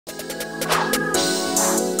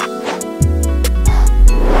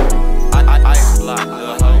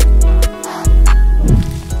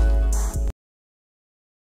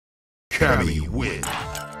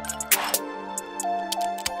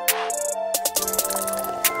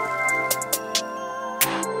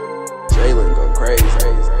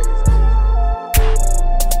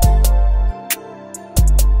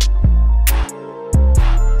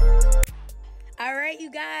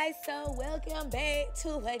way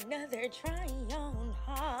to another try-on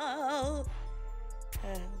haul.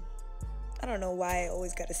 I don't know why I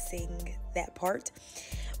always gotta sing that part.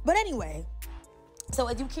 But anyway, so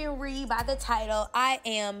as you can read by the title, I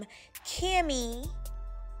am Cammy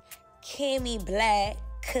Blaq.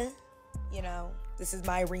 You know, this is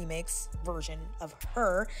my remix version of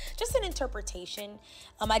her. Just an interpretation.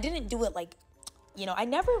 I didn't do it like, you know, I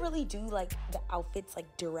never really do like the outfits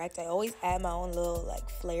like direct. I always add my own little like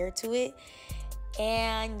flair to it.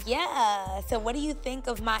 And yeah, so what do you think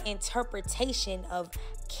of my interpretation of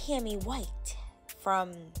Cammy White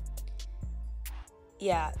from,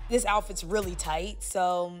 yeah, this outfit's really tight.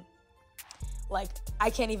 So like I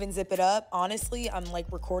can't even zip it up. Honestly, I'm like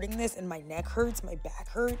recording this and my neck hurts, my back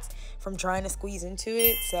hurts from trying to squeeze into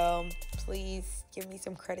it. So please give me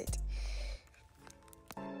some credit.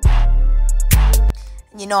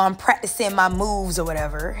 You know, I'm practicing my moves or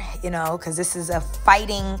whatever, you know, because this is a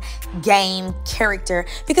fighting game character.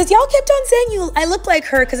 Because y'all kept on saying I look like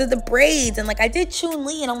her because of the braids. And like I did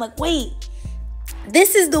Chun-Li and I'm like, wait,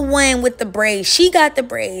 this is the one with the braids. She got the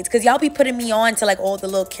braids. Because y'all be putting me on to like all the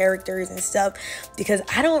little characters and stuff. Because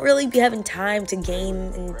I don't really be having time to game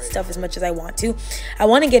and stuff as much as I want to. I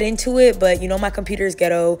want to get into it, but you know, my computer is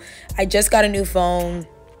ghetto. I just got a new phone.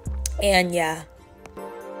 And yeah.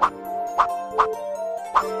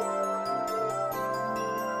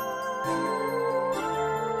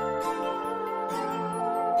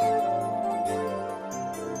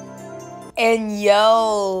 And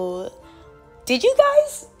yo, did you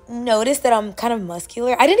guys notice that I'm kind of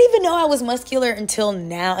muscular? I didn't even know I was muscular until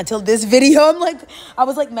now, until this video. I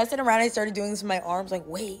was like messing around. I started doing this with my arms. Like,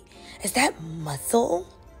 wait, is that muscle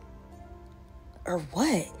or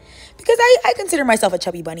what? Because I consider myself a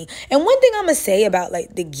chubby bunny. And one thing I'm going to say about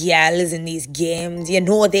like the gals in these games, you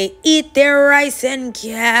know, they eat their rice and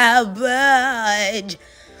cabbage.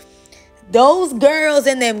 Those girls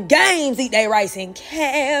in them games eat their rice and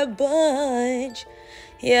cabbage.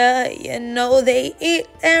 Yeah, you know they eat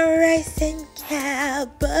their rice and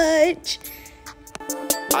cabbage.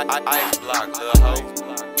 I Blaq the hoe.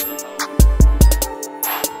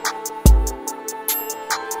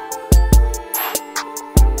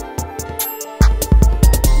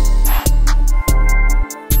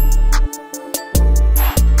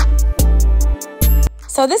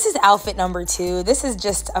 So this is outfit number 2. This is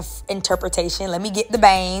just a interpretation. Let me get the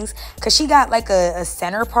bangs because she got like a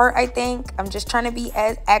center part, I think. I'm just trying to be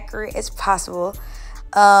as accurate as possible.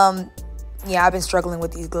 Yeah, I've been struggling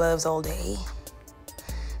with these gloves all day.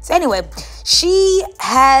 So anyway, she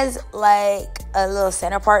has like a little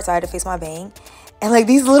center part, so I had to fix my bang. And like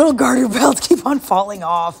these little garter belts keep on falling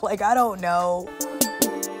off. Like, I don't know.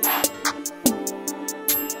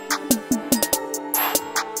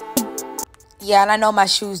 Yeah, and I know my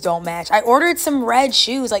shoes don't match. I ordered some red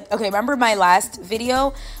shoes. Like, okay, remember my last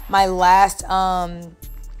video? My last vlog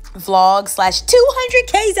 /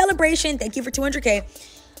 200K celebration. Thank you for 200K.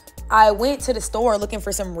 I went to the store looking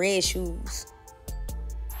for some red shoes.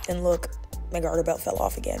 And look, my garter belt fell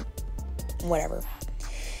off again. Whatever.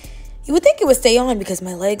 You would think it would stay on because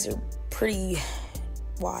my legs are pretty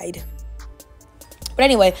wide. But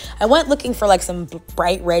anyway, I went looking for like some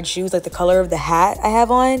bright red shoes, like the color of the hat I have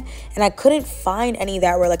on. And I couldn't find any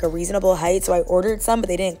that were like a reasonable height. So I ordered some, but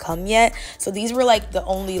they didn't come yet. So these were like the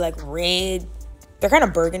only like red. They're kind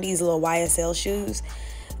of burgundy, these little YSL shoes.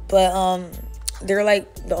 But they're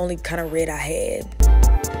like the only kind of red I had.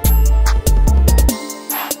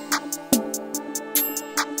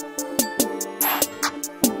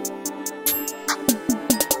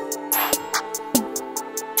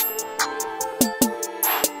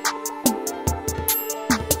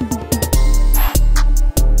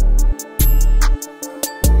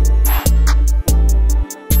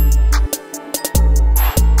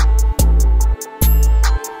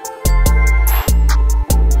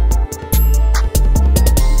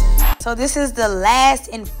 So this is the last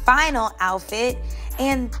and final outfit,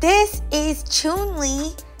 and this is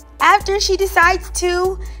Chun-Li after she decides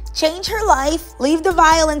to change her life, leave the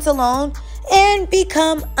violence alone, and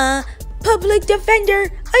become a public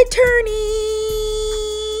defender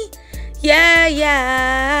attorney.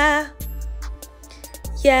 Yeah.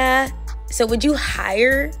 So would you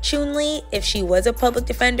hire Chun-Li if she was a public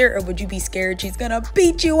defender, or would you be scared she's gonna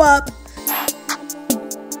beat you up?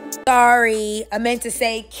 Sorry, I meant to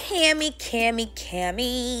say Cammy.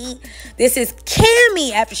 This is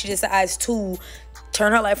Cammy after she decides to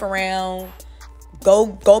turn her life around,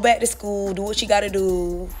 go back to school, do what she gotta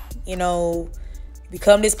do, you know,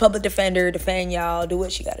 become this public defender, defend y'all, do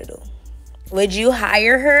what she gotta do. Would you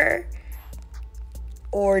hire her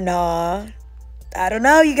or nah? I don't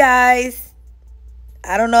know, you guys.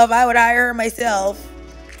 I don't know if I would hire her myself.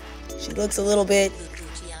 She looks a little bit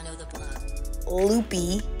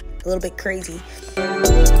loopy, a little bit crazy.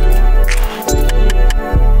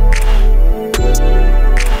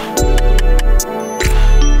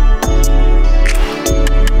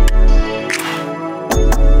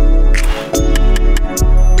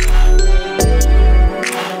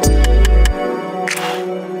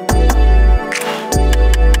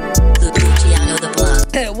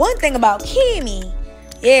 One thing about Cammy,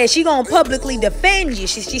 yeah, she gonna publicly defend you.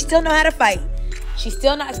 She still know how to fight. She's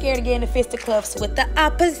still not scared to get into fisticuffs with the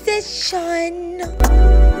opposition.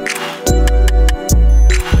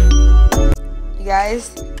 You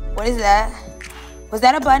guys, what is that? Was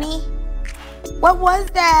that a bunny? What was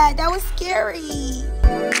that? That was scary.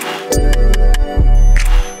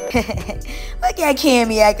 Look at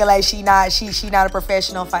Cammy acting like she not a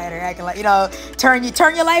professional fighter, acting like, you know, turn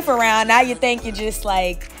your life around. Now you think you're just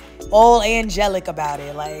like all angelic about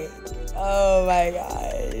it. Like, oh my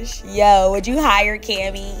gosh. Yo, would you hire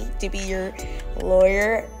Cammy to be your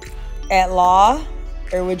lawyer at law?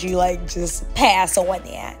 Or would you like just pass on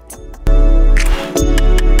that?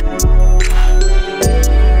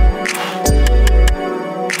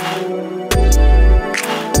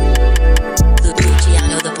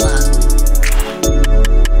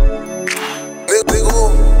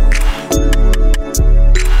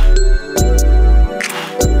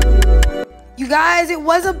 You guys, it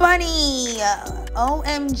was a bunny.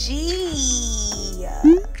 OMG.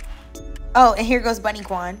 Oh, and here goes Bunny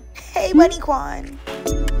Quan. Hey, Bunny Quan.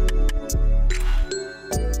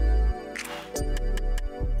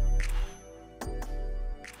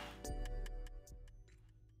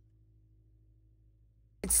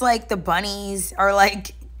 It's like the bunnies are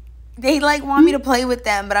like, they like want me to play with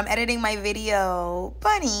them, but I'm editing my video.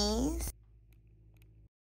 Bunnies.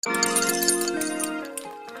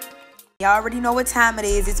 Y'all already know what time it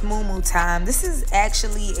is. It's moo time. This is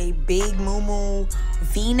actually a big moo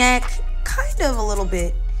V-neck, kind of a little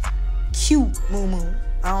bit cute moo.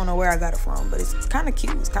 I don't know where I got it from, but it's kind of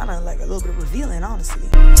cute. It's kind of like a little bit revealing, honestly.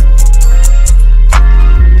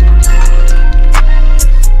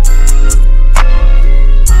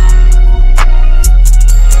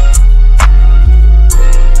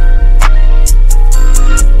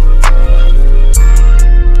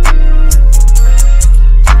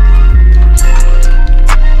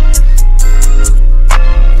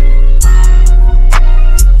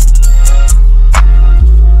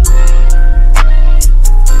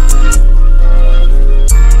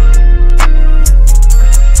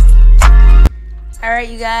 Alright,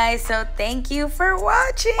 you guys, so thank you for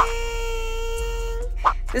watching.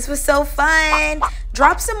 This was so fun.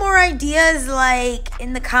 Drop some more ideas like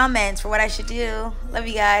in the comments for what I should do. Love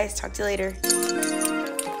you guys. Talk to you later.